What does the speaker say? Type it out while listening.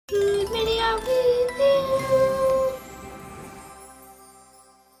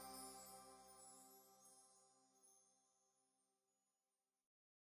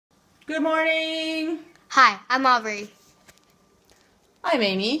Good morning. Hi, I'm Aubrey. I'm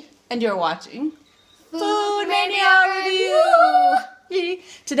Amy, and you're watching FoodMania Review.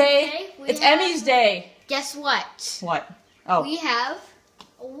 Today, it's Emmys Day. Guess what? What? Oh. We have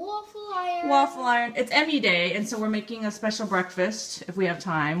a waffle iron. Waffle iron. It's Emmy Day, and so we're making a special breakfast. If we have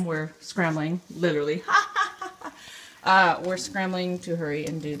time, we're scrambling, literally. We're scrambling to hurry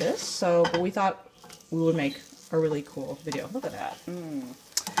and do this. But we thought we would make a really cool video. Look at that.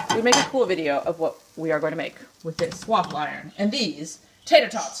 We'd make a cool video of what we are going to make with this waffle iron and these tater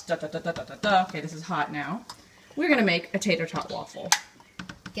tots. Da, da, da, da, da, da, da. Okay, this is hot now. We're going to make a tater tot waffle.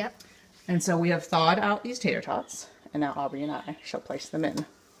 Yep. And so we have thawed out these tater tots, and now Aubrey and I shall place them in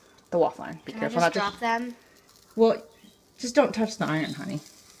the waffle iron. Be careful not to drop them. Well, just don't touch the iron, honey.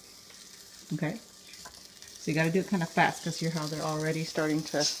 Okay? So you got to do it kind of fast because you're how they're already starting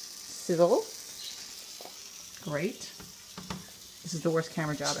to sizzle. Great. This is the worst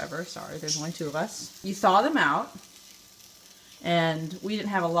camera job ever. Sorry, there's only two of us. You thaw them out, and we didn't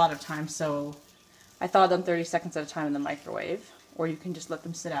have a lot of time, so I thawed them 30 seconds at a time in the microwave, or you can just let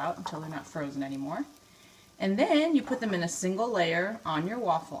them sit out until they're not frozen anymore. And then you put them in a single layer on your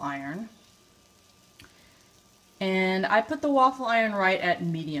waffle iron. And I put the waffle iron right at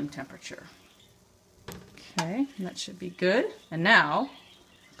medium temperature. Okay, that should be good. And now,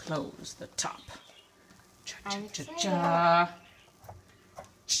 close the top. Cha-cha-cha-cha.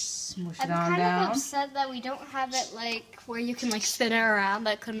 Smush it on down. I'm kind of upset that we don't have it like where you can like spin it around.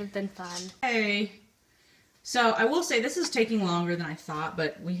 That couldn't have been fun. Hey. So I will say this is taking longer than I thought,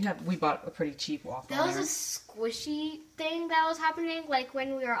 but we bought a pretty cheap waffle iron. There was a squishy thing that was happening like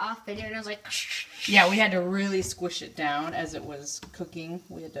when we were off video, and I was like, yeah, we had to really squish it down as it was cooking.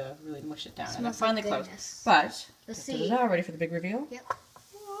 We had to really mush it down, and it finally closed. But let's see. Ready for the big reveal? Yep.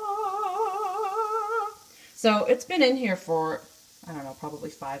 So it's been in here for, I don't know, probably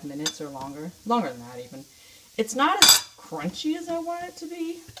 5 minutes or longer. Longer than that even. It's not as crunchy as I want it to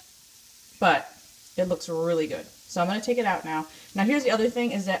be, but it looks really good. So I'm going to take it out now. Now here's the other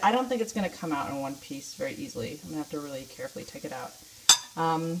thing is that I don't think it's going to come out in one piece very easily. I'm going to have to really carefully take it out.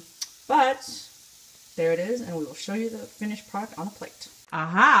 But there it is, and we will show you the finished product on the plate.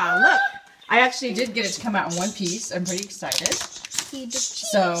 Aha, look! I actually did get it to come out in one piece. I'm pretty excited.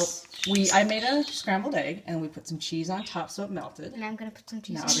 So I made a scrambled egg, and we put some cheese on top so it melted. And I'm going to put some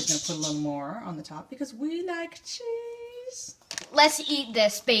cheese on. Now I'm just going to put a little more on the top because we like cheese. Let's eat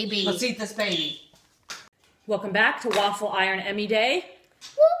this, baby. Let's eat this, baby. Welcome back to Waffle Iron Emmy Day.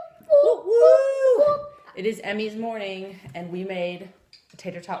 Whoop, whoop, whoop, whoop. It is Emmy's morning, and we made a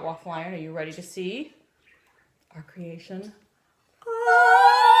tater tot waffle iron. Are you ready to see our creation?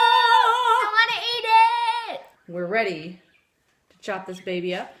 I want to eat it! We're ready to chop this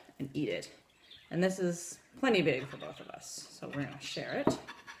baby up and eat it. And this is plenty big for both of us, so we're going to share it.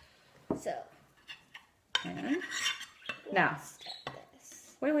 So, and now,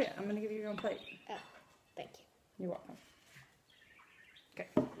 wait, I'm going to give you your own plate. Oh, thank you. You're welcome. Okay.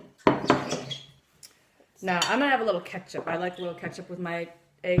 Now, I'm going to have a little ketchup. I like a little ketchup with my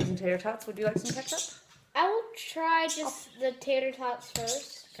eggs and tater tots. Would you like some ketchup? I will try just the tater tots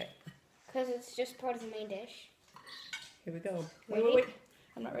first. Okay. Because it's just part of the main dish. Here we go. Wait.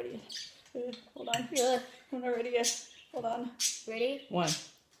 I'm not ready yet. Hold on. I'm not ready yet. Hold on. Ready? 1,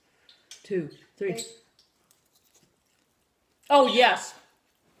 2, 3. Oh, yes.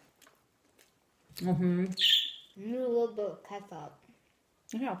 A little bit of ketchup.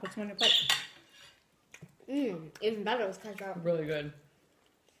 Yeah, I'll put some on your plate. Even better with ketchup. Really good.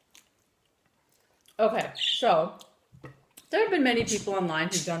 Okay, so there have been many people online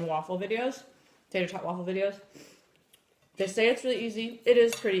who've done waffle videos, tater tot waffle videos. They say it's really easy. It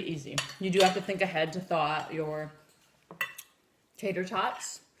is pretty easy. You do have to think ahead to thaw out your tater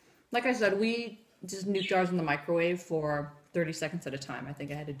tots. Like I said, we just nuked ours in the microwave for 30 seconds at a time. I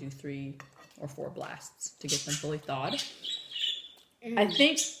think I had to do 3 or 4 blasts to get them fully thawed. I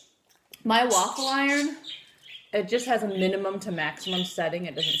think my waffle iron, it just has a minimum to maximum setting.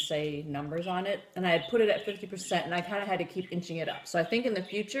 It doesn't say numbers on it. And I had put it at 50%, and I kind of had to keep inching it up. So I think in the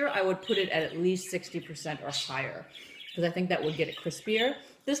future, I would put it at least 60% or higher, because I think that would get it crispier.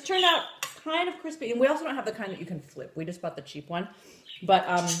 This turned out kind of crispy, and we also don't have the kind that you can flip. We just bought the cheap one. But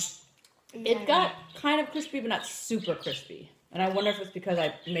it got kind of crispy, but not super crispy. And I wonder if it's because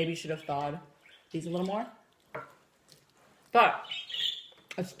I maybe should have thawed these a little more. But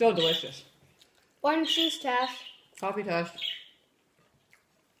it's still delicious. Orange juice test. Coffee test.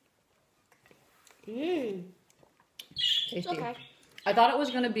 Tasty. Okay. I thought it was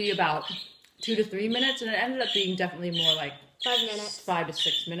going to be about 2 to 3 minutes, and it ended up being definitely more like 5 minutes. 5 to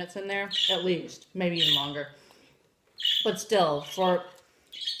 6 minutes in there, at least. Maybe even longer. But still, for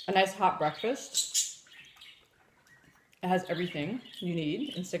a nice hot breakfast. It has everything you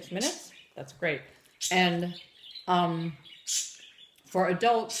need in 6 minutes. That's great. And for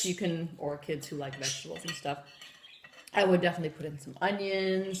adults, you can, or kids who like vegetables and stuff, I would definitely put in some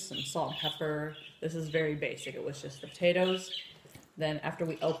onions, some salt and pepper. This is very basic. It was just the potatoes. Then after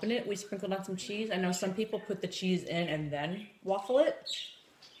we open it, we sprinkled on some cheese. I know some people put the cheese in and then waffle it.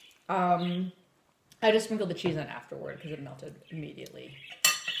 I just sprinkled the cheese on afterward because it melted immediately.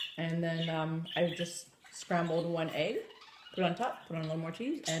 And then I just scrambled 1 egg, put it on top, put on a little more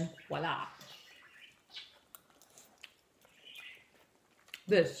cheese, and voila.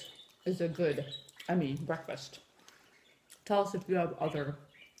 This is a good Emmy breakfast. Tell us if you have other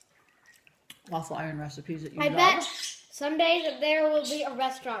waffle iron recipes that you love. I bet some days there will be a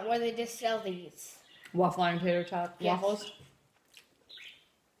restaurant where they just sell these. Waffle iron tater tot Yes. waffles.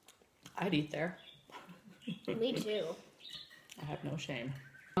 I'd eat there. Me too. I have no shame.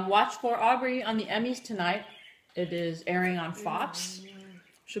 Watch for Aubrey on the Emmys tonight. It is airing on Fox.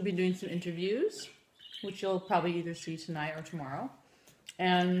 She'll be doing some interviews, which you'll probably either see tonight or tomorrow.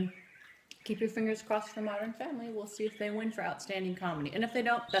 And keep your fingers crossed for Modern Family. We'll see if they win for Outstanding Comedy. And if they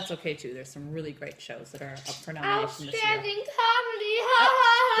don't, that's okay too. There's some really great shows that are up for nomination this year. Outstanding comedy.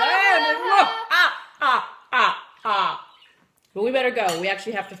 Outstanding. But we better go. We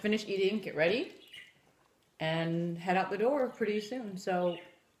actually have to finish eating, get ready, and head out the door pretty soon. So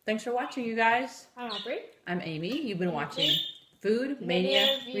thanks for watching, you guys. I'm Aubrey. I'm Amy. You've been watching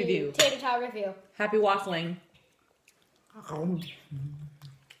FoodMania Review. Tater tot review. Happy waffling.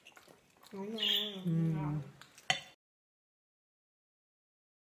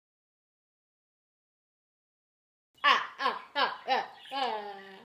 Ah.